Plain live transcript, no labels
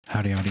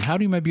Howdy, howdy,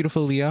 howdy, my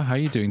beautiful Leo. How are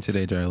you doing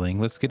today, darling?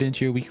 Let's get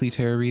into your weekly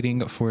tarot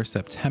reading for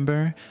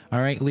September. All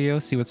right, Leo,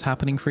 see what's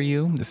happening for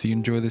you. If you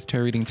enjoy this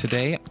tarot reading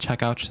today,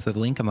 check out the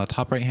link on the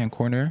top right-hand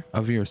corner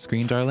of your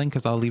screen, darling,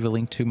 because I'll leave a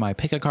link to my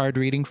pick a card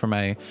reading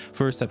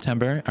for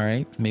September. All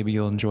right, maybe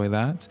you'll enjoy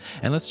that.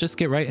 And let's just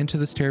get right into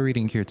this tarot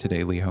reading here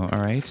today, Leo.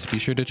 All right, be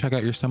sure to check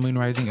out your sun, moon,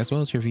 rising, as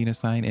well as your Venus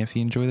sign. And if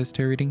you enjoy this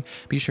tarot reading,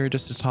 be sure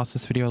just to toss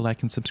this video a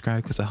like and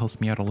subscribe because it helps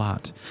me out a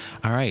lot.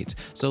 All right,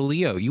 so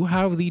Leo, you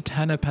have the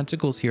 10 of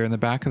Pentacles here in the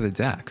back of the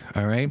deck.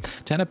 All right,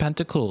 10 of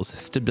Pentacles,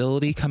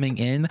 stability coming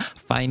in,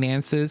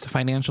 finances,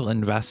 financial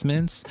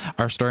investments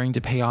are starting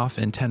to pay off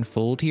in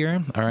tenfold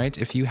here. All right,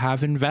 if you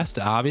have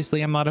invested,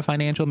 obviously I'm not a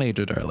financial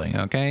major, darling,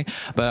 okay,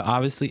 but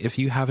obviously if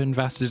you have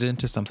invested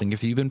into something,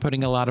 if you've been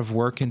putting a lot of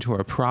work into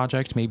a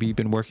project, maybe you've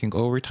been working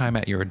overtime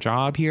at your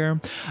job here,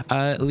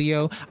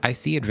 Leo, I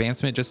see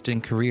advancement just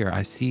in career.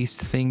 I see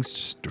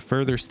things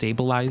further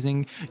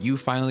stabilizing, you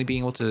finally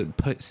being able to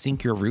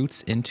sink your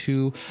roots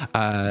into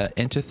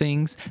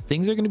things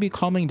are going to be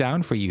calming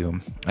down for you,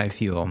 I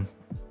feel,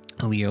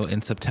 Leo,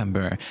 in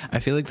September. I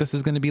feel like this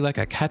is going to be like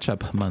a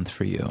catch-up month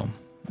for you.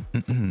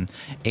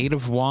 Eight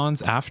of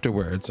Wands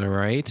afterwards. All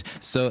right,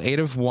 so Eight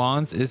of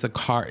Wands is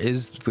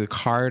the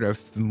card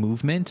of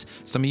movement.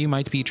 Some of you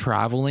might be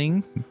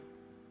traveling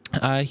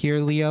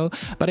here, Leo,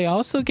 but I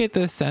also get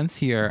the sense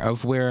here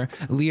of where,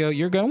 Leo,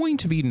 you're going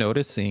to be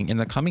noticing in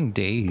the coming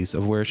days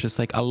of where it's just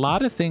like a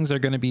lot of things are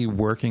going to be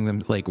working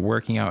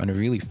out in a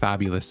really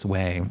fabulous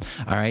way.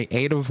 All right,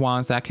 Eight of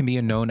Wands, that can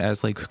be known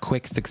as like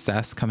quick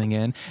success coming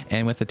in.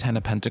 And with the 10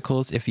 of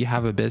Pentacles, if you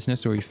have a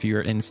business or if you're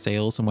in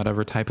sales in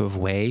whatever type of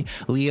way,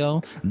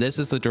 Leo, this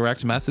is a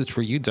direct message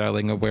for you,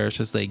 darling, of where it's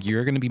just like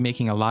you're going to be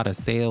making a lot of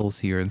sales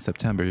here in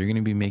September. You're going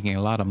to be making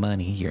a lot of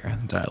money here,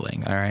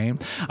 darling. All right,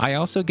 I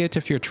also get,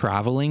 if you're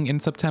traveling in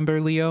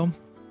September, Leo,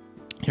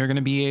 you're going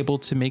to be able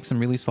to make some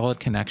really solid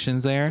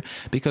connections there,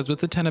 because with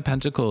the 10 of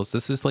Pentacles,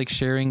 this is like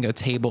sharing a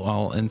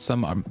table, and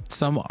some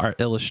are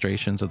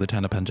illustrations of the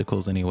 10 of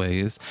Pentacles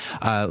anyways,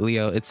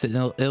 Leo. It's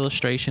an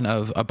illustration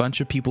of a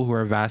bunch of people who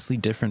are vastly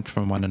different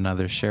from one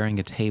another sharing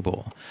a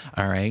table.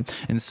 All right,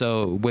 and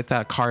so with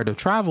that card of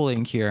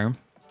traveling here,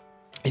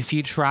 if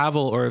you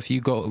travel, or if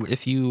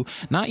you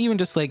not even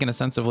just like in a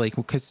sense of like,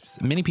 because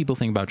many people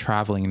think about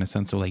traveling in a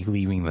sense of like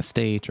leaving the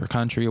state or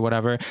country or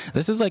whatever,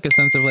 this is like a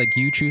sense of like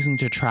you choosing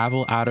to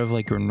travel out of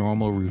like your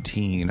normal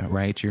routine,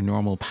 right? Your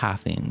normal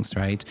pathings,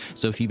 right?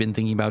 So if you've been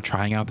thinking about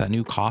trying out that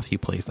new coffee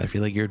place, I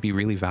feel like you'd be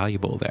really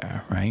valuable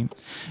there, right?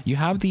 You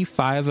have the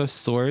 5 of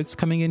Swords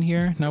coming in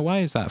here. Now,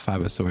 why is that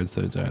 5 of Swords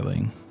though,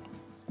 darling?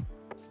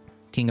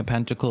 King of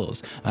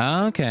Pentacles.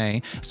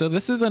 Okay, so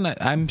this is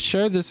I'm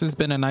sure this has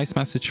been a nice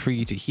message for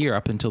you to hear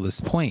up until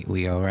this point,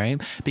 Leo,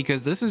 right?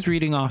 Because this is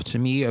reading off to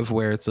me of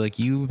where it's like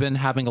you've been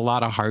having a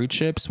lot of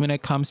hardships when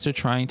it comes to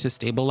trying to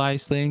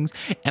stabilize things,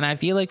 and I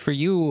feel like for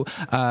you,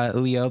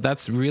 Leo,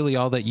 that's really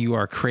all that you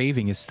are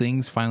craving, is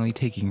things finally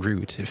taking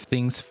root. If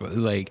things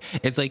like,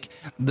 it's like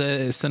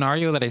the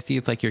scenario that I see,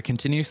 it's like you're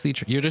continuously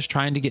you're just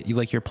trying to get,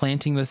 like you're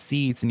planting the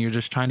seeds and you're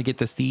just trying to get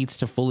the seeds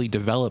to fully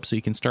develop so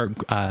you can start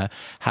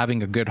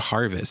having a good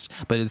harvest.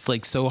 But it's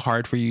like so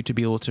hard for you to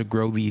be able to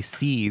grow these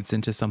seeds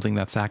into something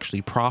that's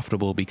actually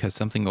profitable, because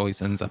something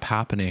always ends up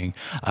happening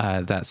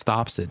that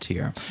stops it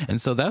here. And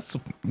so that's,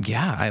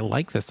 yeah, I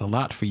like this a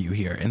lot for you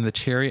here in the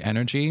Chariot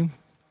energy,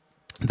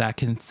 that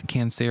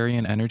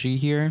Cancerian energy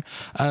here,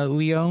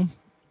 Leo.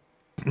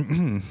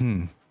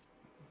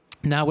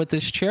 Now with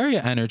this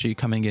Chariot energy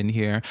coming in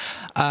here,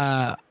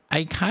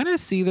 I kind of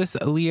see this,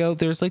 Leo,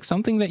 there's like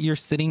something that you're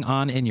sitting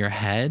on in your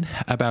head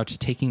about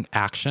taking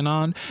action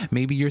on.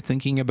 Maybe you're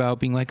thinking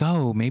about being like,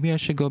 oh, maybe I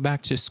should go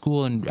back to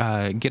school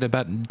and get a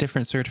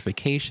different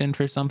certification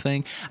for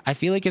something. I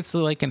feel like it's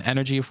like an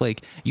energy of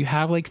like, you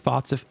have like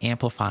thoughts of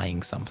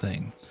amplifying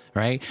something,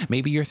 right?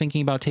 Maybe you're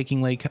thinking about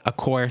taking like a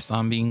course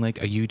on being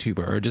like a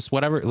YouTuber, or just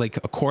whatever, like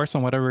a course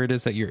on whatever it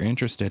is that you're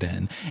interested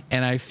in.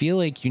 And I feel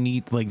like you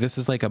need, like, this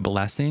is like a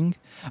blessing.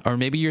 Or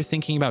maybe you're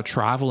thinking about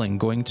traveling,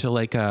 going to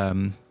like a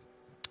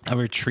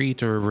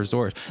retreat or a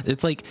resort.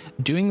 It's like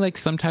doing like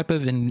some type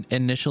of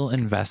initial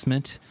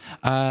investment,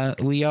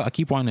 Leo. I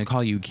keep wanting to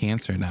call you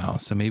Cancer now,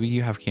 so maybe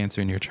you have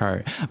Cancer in your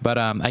chart, but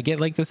I get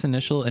like this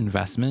initial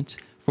investment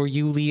for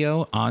you,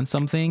 Leo, on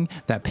something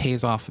that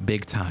pays off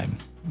big time.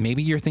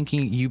 Maybe you're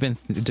thinking, you've been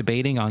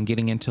debating on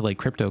getting into like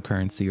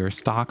cryptocurrency or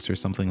stocks or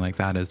something like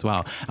that as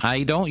well.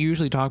 I don't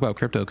usually talk about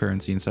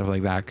cryptocurrency and stuff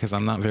like that because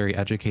I'm not very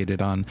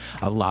educated on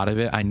a lot of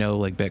it. I know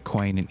like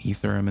Bitcoin and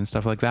Ethereum and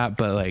stuff like that,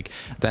 but like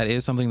that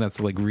is something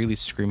that's like really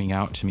screaming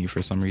out to me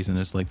for some reason,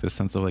 is like this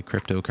sense of like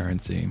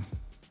cryptocurrency.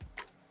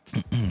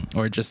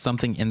 or just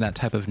something in that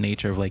type of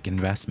nature of like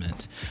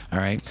investment. All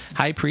right,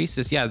 High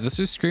Priestess. Yeah, this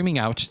is screaming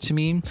out to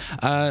me,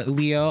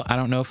 Leo. I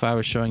don't know if I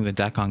was showing the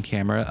deck on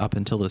camera up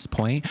until this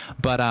point,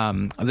 but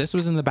this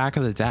was in the back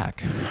of the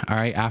deck. All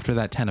right, after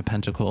that 10 of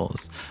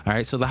Pentacles. All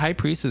right, so the High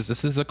Priestess,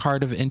 this is a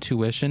card of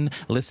intuition,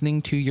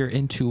 listening to your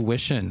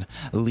intuition,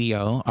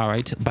 Leo. All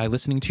right, by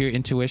listening to your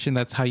intuition,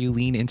 that's how you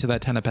lean into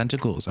that 10 of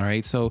Pentacles. All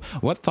right, so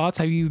what thoughts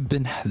have you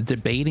been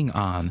debating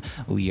on,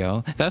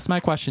 Leo? That's my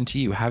question to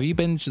you. Have you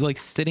been like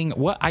sitting,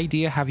 what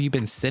idea have you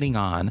been sitting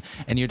on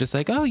and you're just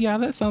like, oh yeah,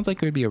 that sounds like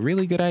it would be a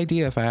really good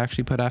idea if I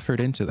actually put effort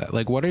into that?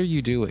 Like, what are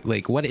you doing?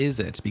 Like, what is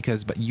it?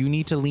 Because but you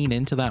need to lean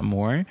into that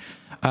more,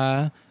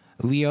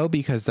 Leo,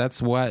 because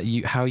that's what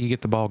you, how you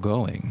get the ball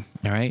going.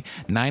 All right,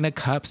 9 of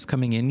Cups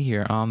coming in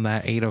here on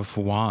that 8 of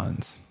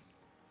Wands.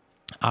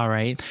 All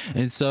right,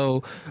 and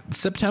so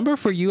September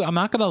for you, I'm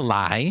not gonna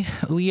lie,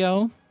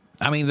 Leo,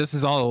 I mean, this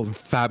is all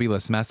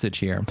fabulous message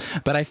here,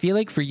 but I feel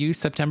like for you,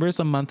 September is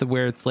a month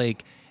where it's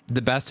like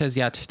the best has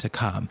yet to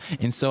come.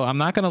 And so I'm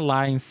not going to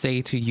lie and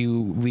say to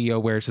you, Leo,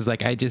 where it's just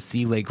like, I just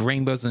see like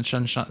rainbows and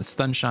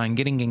sunshine,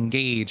 getting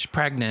engaged,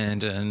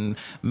 pregnant, and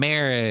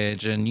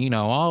marriage, and, you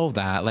know, all of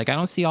that. Like, I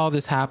don't see all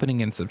this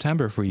happening in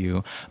September for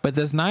you. But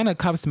this 9 of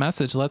Cups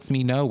message lets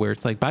me know where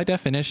it's like, by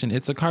definition,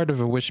 it's a card of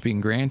a wish being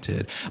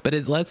granted, but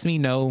it lets me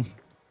know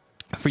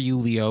for you,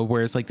 Leo,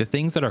 whereas like the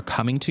things that are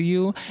coming to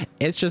you,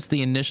 it's just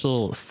the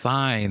initial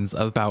signs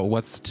about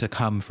what's to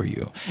come for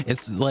you.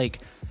 It's like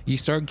you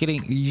start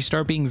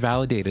being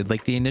validated,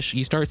 like the initial,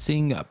 you start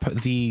seeing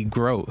the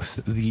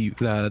growth,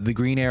 the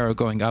green arrow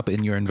going up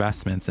in your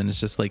investments, and it's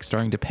just like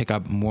starting to pick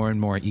up more and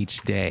more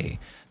each day.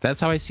 That's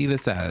how I see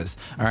this as.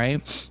 All right,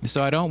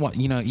 so I don't want,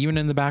 you know, even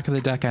in the back of the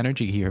deck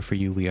energy here for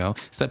you, Leo,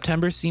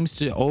 September seems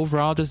to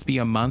overall just be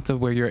a month of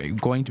where you're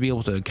going to be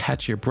able to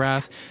catch your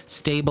breath,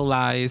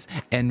 stabilize,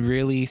 and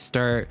really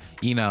start,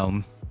 you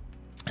know,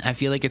 I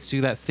feel like it's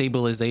through that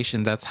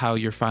stabilization, that's how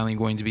you're finally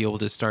going to be able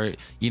to start,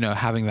 you know,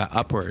 having that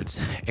upwards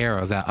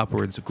arrow, that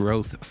upwards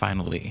growth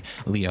finally,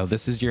 Leo.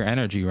 This is your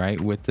energy,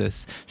 right? With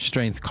this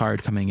Strength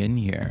card coming in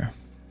here.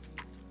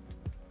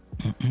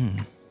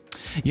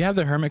 You have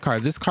the Hermit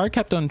card. This card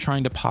kept on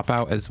trying to pop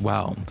out as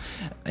well.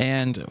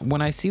 And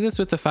when I see this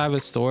with the 5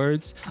 of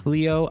Swords,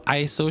 Leo, I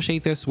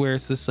associate this where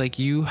it's just like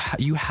you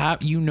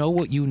know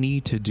what you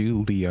need to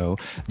do, Leo.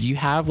 You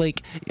have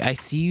like, I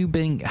see you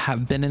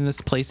have been in this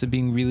place of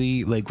being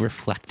really like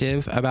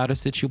reflective about a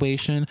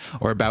situation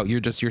or about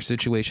your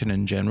situation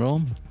in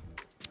general.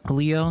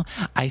 Leo,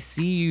 I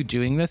see you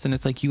doing this and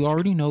it's like you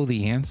already know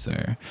the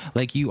answer.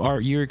 Like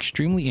you're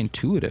extremely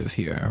intuitive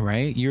here,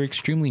 right? You're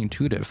extremely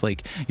intuitive.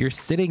 Like you're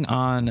sitting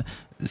on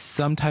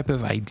some type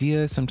of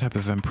idea, some type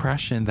of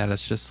impression that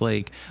it's just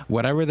like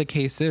whatever the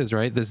case is,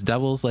 right? This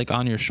devil's like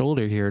on your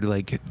shoulder here,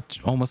 like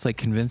almost like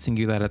convincing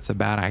you that it's a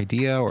bad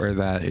idea or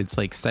that it's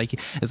like it's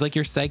like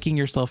you're psyching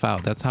yourself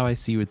out. That's how I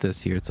see with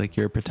this here. It's like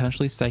you're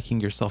potentially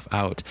psyching yourself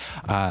out,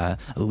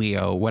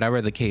 Leo,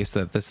 whatever the case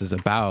that this is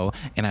about.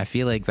 And I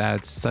feel like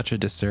that's such a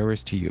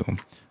disservice to you.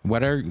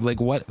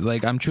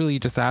 I'm truly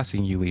just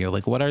asking you, Leo,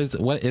 like what is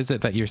it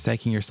that you're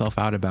psyching yourself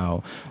out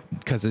about?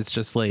 Because it's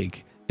just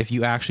like, if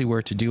you actually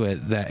were to do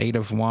it, the 8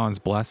 of Wands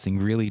blessing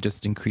really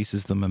just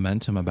increases the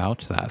momentum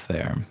about that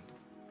there.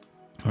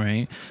 All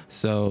right,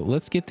 so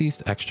let's get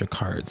these extra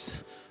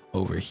cards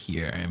over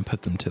here and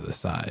put them to the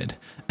side.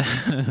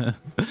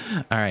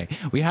 All right,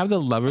 we have the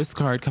Lovers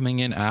card coming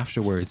in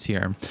afterwards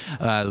here,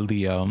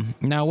 Leo.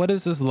 Now, what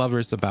is this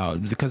Lovers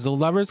about? Because the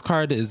Lovers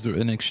card is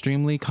an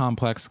extremely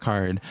complex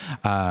card.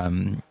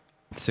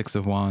 6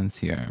 of Wands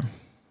here.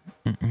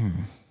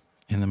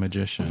 And the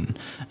Magician.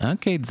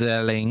 Okay,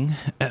 darling.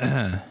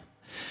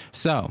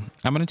 So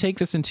I'm going to take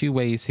this in 2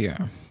 ways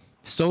here.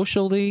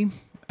 Socially,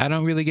 I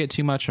don't really get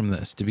too much from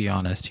this, to be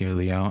honest here,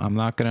 Leo. I'm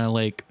not going to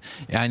like,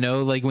 I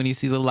know like when you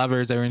see the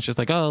Lovers, everyone's just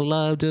like, oh,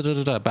 love, da, da,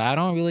 da, da. But I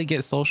don't really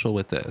get social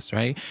with this,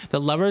 right?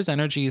 The Lovers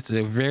energy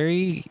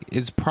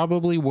is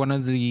probably one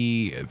of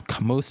the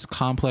most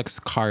complex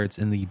cards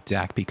in the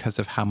deck because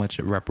of how much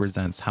it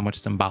represents, how much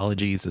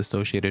symbology is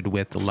associated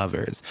with the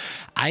Lovers.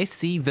 I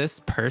see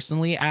this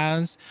personally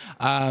as,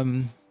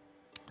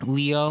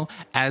 Leo,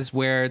 as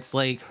where it's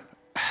like,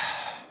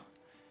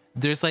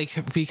 there's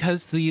like,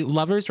 because the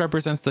Lovers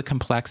represents the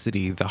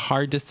complexity, the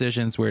hard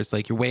decisions where it's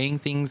like you're weighing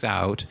things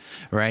out,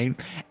 right?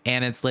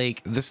 And it's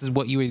like, this is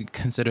what you would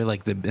consider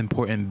like the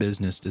important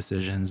business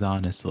decisions,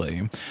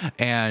 honestly.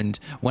 And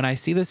when I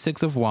see the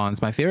 6 of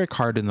Wands, my favorite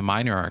card in the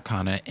Minor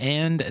Arcana,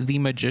 and the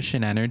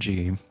Magician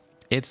energy,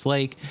 it's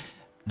like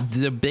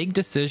the big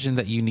decision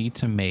that you need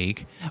to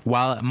make,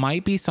 while it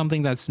might be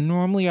something that's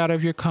normally out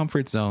of your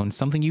comfort zone,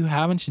 something you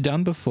haven't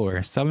done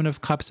before, 7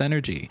 of Cups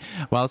energy,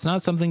 while it's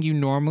not something you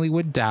normally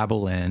would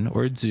dabble in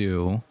or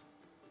do,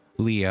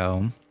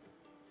 Leo,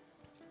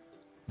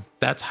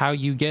 that's how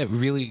you get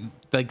really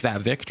like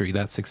that victory,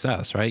 that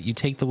success, right? You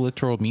take the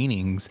literal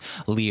meanings,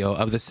 Leo,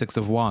 of the Six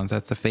of Wands.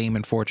 That's the fame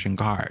and fortune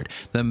card.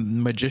 The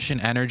magician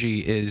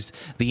energy is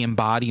the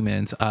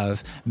embodiment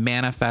of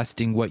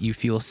manifesting what you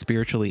feel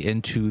spiritually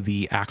into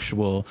the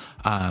actual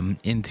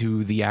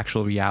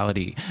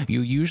reality.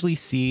 You usually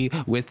see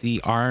with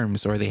the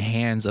arms or the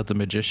hands of the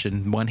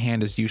magician, one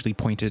hand is usually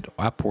pointed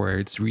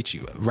upwards,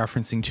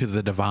 referencing to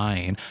the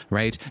divine,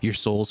 right? Your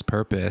soul's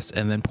purpose,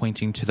 and then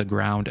pointing to the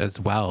ground as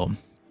well,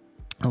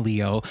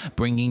 Leo,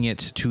 bringing it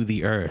to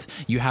the earth.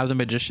 You have the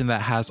magician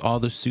that has all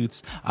the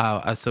suits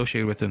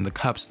associated with them, the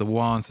cups, the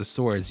wands, the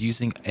swords,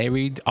 using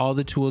all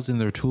the tools in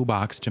their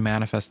toolbox to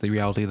manifest the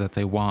reality that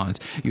they want.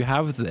 You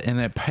have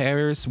and it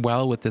pairs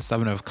well with the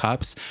Seven of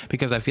Cups,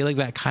 because I feel like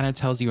that kind of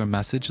tells you a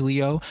message,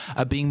 Leo,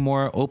 of being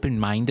more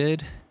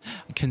open-minded,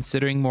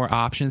 considering more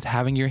options,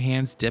 having your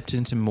hands dipped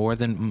into more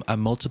than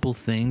multiple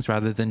things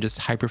rather than just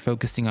hyper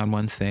focusing on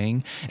one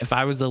thing. If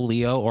I was a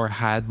Leo or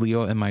had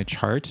Leo in my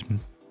chart,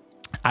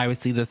 I would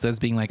see this as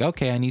being like,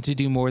 okay, I need to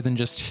do more than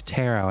just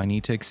tarot. I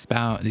need to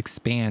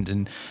expand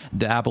and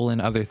dabble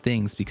in other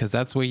things, because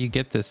that's where you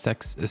get this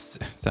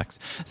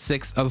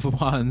Six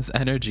of Wands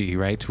energy,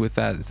 right? With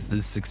that,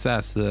 the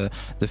success, the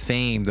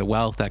fame, the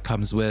wealth that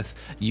comes with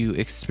you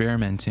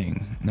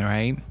experimenting,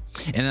 right?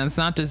 And that's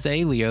not to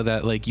say, Leo,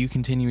 that like you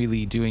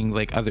continually doing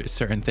like other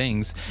certain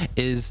things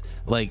is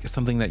like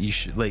something that you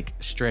should like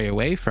stray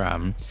away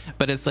from,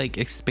 but it's like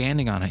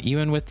expanding on it.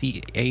 Even with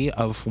the Eight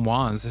of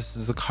Wands, this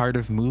is a card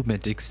of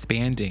movement,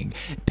 expanding,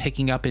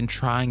 picking up and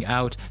trying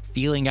out,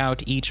 feeling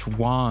out each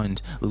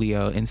wand,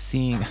 Leo, and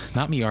seeing,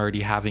 not me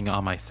already having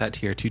on my set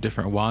here, two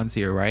different wands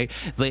here, right?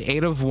 The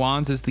Eight of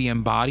Wands is the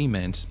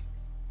embodiment,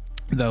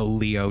 though,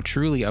 Leo,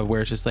 truly, of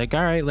where it's just like,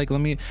 all right, like,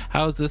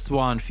 how's this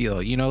wand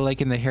feel, you know,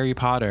 like in the Harry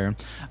Potter,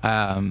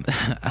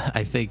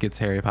 I think it's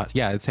Harry Potter,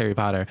 yeah, it's Harry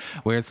Potter,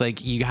 where it's like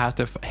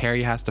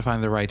Harry has to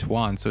find the right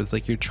wand. So it's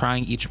like you're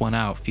trying each one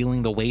out,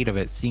 feeling the weight of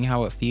it, seeing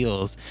how it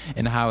feels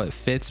and how it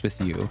fits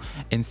with you,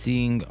 and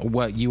seeing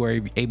what you are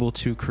able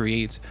to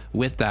create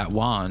with that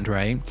wand,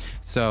 right?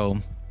 So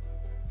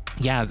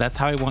yeah, that's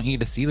how I want you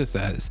to see this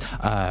as,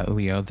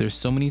 Leo. There's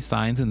so many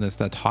signs in this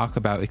that talk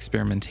about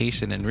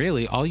experimentation, and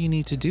really all you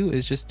need to do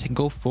is just to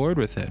go forward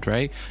with it,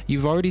 right?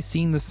 You've already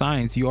seen the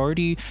signs. You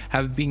already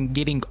have been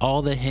getting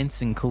all the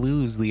hints and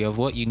clues, Leo, of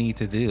what you need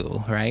to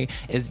do, right?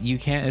 Is you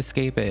can't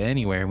escape it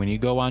anywhere. When you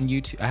go on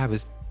YouTube, I have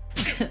this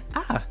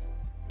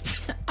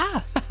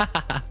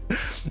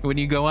when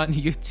you go on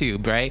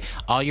YouTube, right?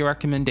 All your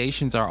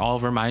recommendations are all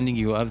reminding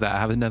you of that. I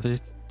have another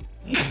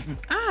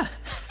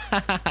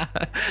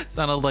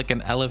sounded like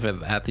an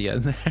elephant at the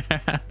end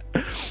there.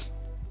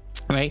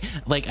 Right?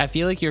 Like, I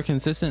feel like you're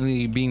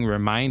consistently being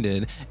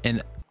reminded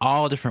in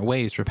all different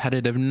ways,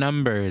 repetitive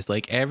numbers,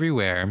 like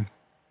everywhere,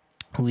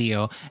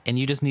 Leo, and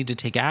you just need to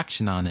take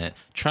action on it.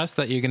 Trust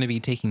that you're going to be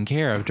taken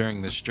care of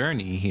during this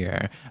journey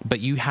here, but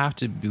you have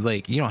to be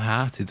like, you don't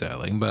have to,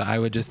 darling, but I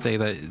would just say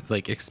that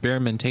like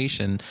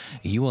experimentation,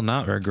 you will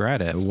not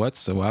regret it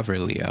whatsoever,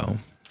 Leo.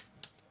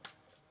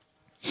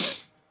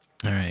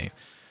 All right.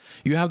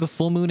 You have the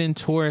full moon in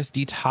Taurus,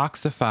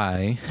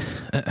 detoxify.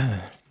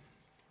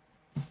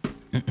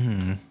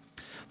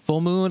 Full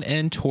moon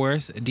in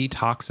Taurus,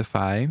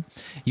 detoxify.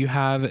 You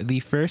have the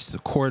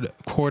first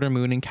quarter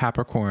moon in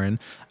Capricorn,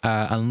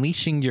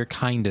 unleashing your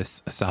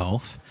kindest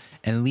self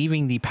and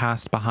leaving the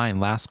past behind.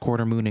 Last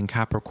quarter moon in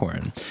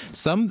Capricorn.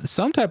 Some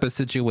type of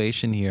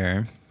situation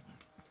here,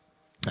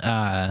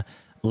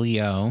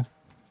 Leo.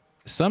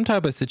 Some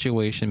type of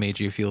situation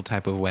made you feel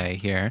type of way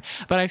here,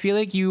 but I feel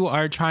like you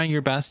are trying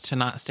your best to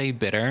not stay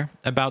bitter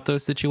about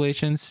those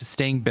situations,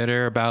 staying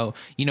bitter about,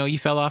 you know, you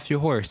fell off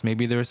your horse.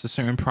 Maybe there was a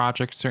certain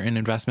project, certain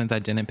investment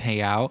that didn't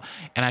pay out.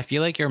 And I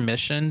feel like your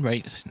mission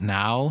right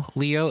now,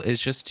 Leo,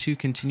 is just to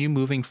continue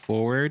moving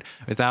forward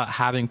without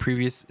having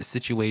previous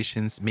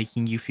situations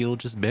making you feel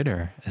just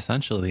bitter,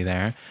 essentially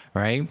there,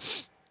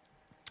 right?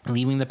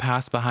 Leaving the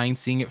past behind,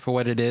 seeing it for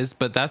what it is.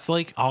 But that's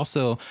like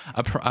also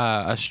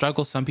a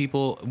struggle some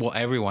people, well,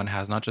 everyone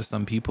has, not just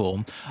some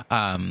people,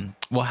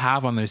 will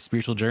have on their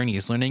spiritual journey,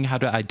 is learning how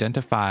to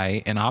identify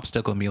an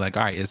obstacle and be like,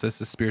 all right, is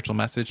this a spiritual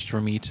message for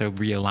me to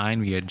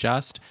realign,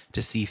 readjust,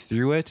 to see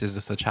through it? Is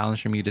this a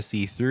challenge for me to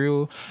see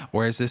through?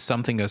 Or is this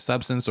something of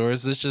substance? Or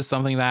is this just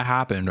something that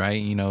happened,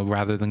 right? You know,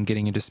 rather than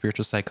getting into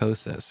spiritual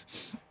psychosis.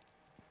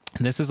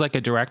 And this is like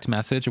a direct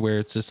message where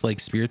it's just like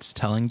spirits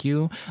telling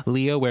you,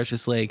 Leo, where it's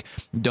just like,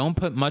 don't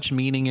put much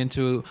meaning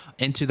into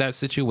that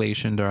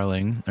situation,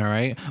 darling. All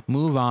right,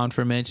 move on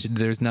from it.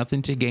 There's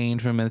nothing to gain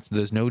from it.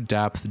 There's no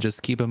depth.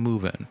 Just keep it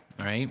moving.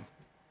 All right.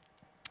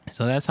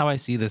 So that's how I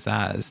see this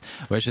as,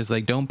 where it's just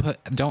like, don't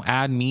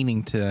add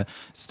meaning to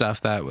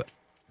stuff that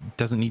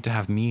doesn't need to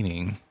have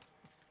meaning.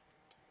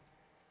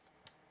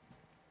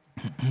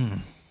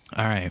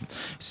 All right,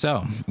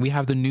 so we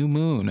have the new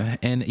moon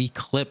and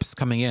eclipse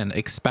coming in,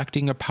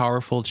 expecting a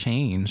powerful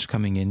change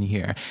coming in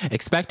here,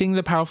 expecting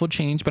the powerful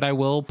change. But I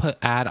will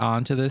add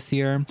on to this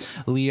here,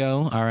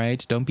 Leo. All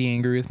right, don't be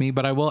angry with me,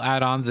 but I will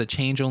add on the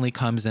change only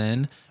comes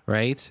in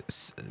right?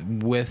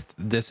 With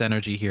this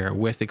energy here,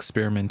 with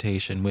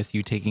experimentation, with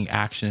you taking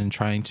action and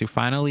trying to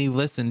finally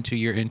listen to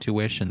your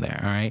intuition there.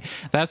 All right.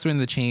 That's when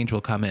the change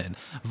will come in.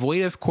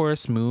 Void, of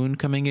course, moon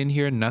coming in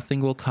here.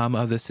 Nothing will come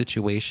of the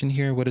situation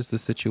here. What is the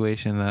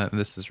situation that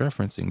this is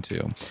referencing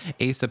to?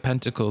 Ace of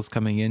Pentacles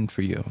coming in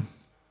for you,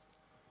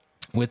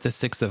 with the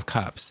Six of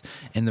Cups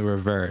in the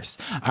reverse.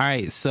 All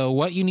right, so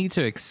what you need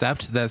to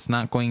accept that's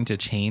not going to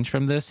change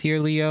from this here,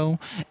 Leo,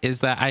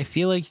 is that I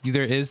feel like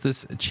there is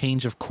this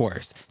change of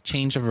course,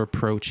 change of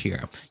approach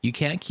here. You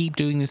can't keep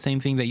doing the same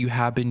thing that you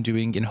have been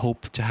doing and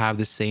hope to have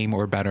the same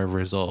or better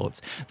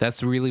results.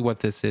 That's really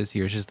what this is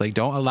here. It's just like,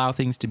 don't allow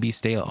things to be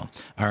stale.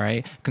 All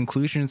right,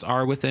 conclusions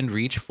are within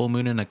reach, full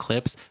moon and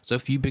eclipse. So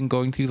if you've been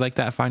going through like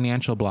that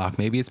financial block,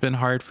 maybe it's been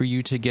hard for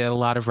you to get a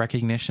lot of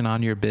recognition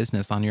on your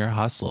business, on your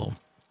hustle,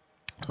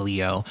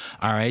 Leo.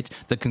 All right,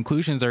 the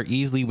conclusions are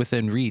easily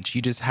within reach.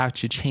 You just have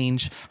to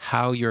change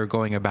how you're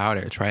going about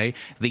it, right?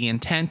 The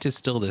intent is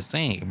still the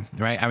same,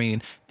 right? I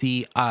mean,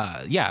 the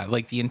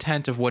like the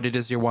intent of what it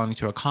is you're wanting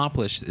to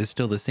accomplish is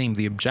still the same.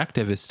 The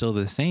objective is still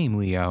the same,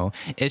 Leo.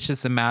 It's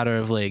just a matter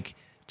of like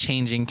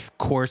changing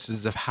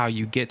courses of how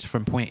you get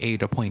from point A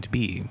to point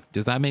B.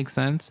 Does that make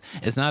sense?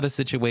 It's not a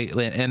situation,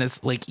 and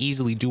it's like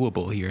easily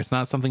doable here. It's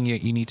not something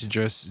you need to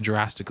just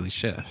drastically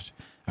shift.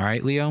 All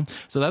right, Leo.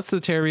 So that's the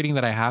tarot reading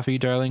that I have for you,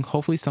 darling.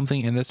 Hopefully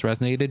something in this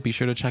resonated. Be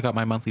sure to check out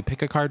my monthly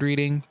pick a card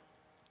reading.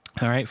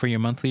 All right, for your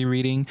monthly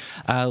reading,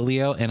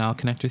 Leo, and I'll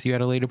connect with you at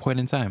a later point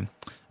in time.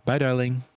 Bye, darling.